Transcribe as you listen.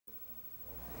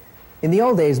In the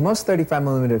old days, most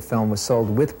 35mm film was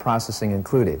sold with processing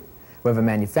included. Whoever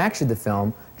manufactured the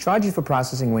film charged you for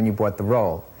processing when you bought the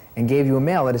roll and gave you a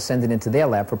mailer to send it into their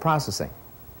lab for processing.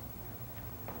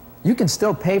 You can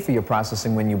still pay for your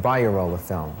processing when you buy your roll of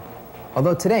film.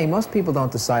 Although today, most people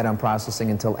don't decide on processing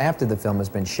until after the film has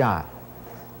been shot.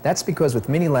 That's because with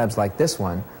mini labs like this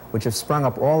one, which have sprung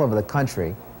up all over the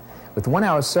country, with 1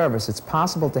 hour service, it's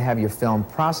possible to have your film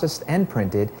processed and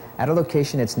printed at a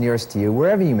location that's nearest to you,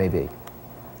 wherever you may be.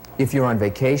 If you're on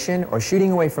vacation or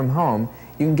shooting away from home,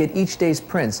 you can get each day's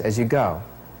prints as you go.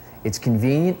 It's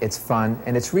convenient, it's fun,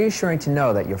 and it's reassuring to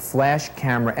know that your flash,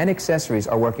 camera, and accessories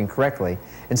are working correctly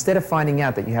instead of finding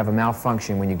out that you have a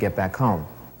malfunction when you get back home.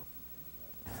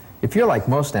 If you're like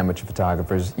most amateur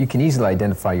photographers, you can easily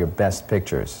identify your best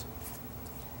pictures.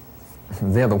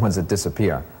 They're the ones that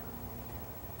disappear.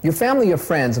 Your family or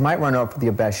friends might run off with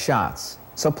your best shots,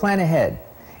 so plan ahead.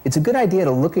 It's a good idea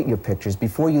to look at your pictures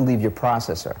before you leave your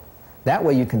processor. That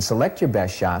way you can select your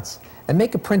best shots and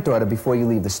make a print order before you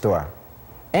leave the store.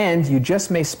 And you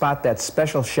just may spot that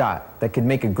special shot that could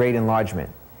make a great enlargement.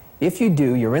 If you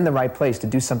do, you're in the right place to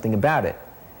do something about it,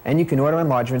 and you can order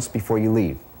enlargements before you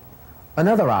leave.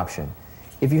 Another option,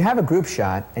 if you have a group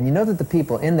shot and you know that the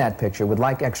people in that picture would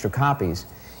like extra copies,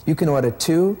 you can order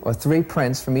 2 or 3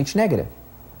 prints from each negative.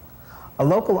 A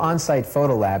local on-site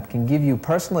photo lab can give you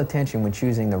personal attention when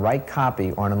choosing the right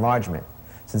copy or an enlargement,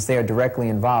 since they are directly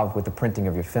involved with the printing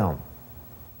of your film.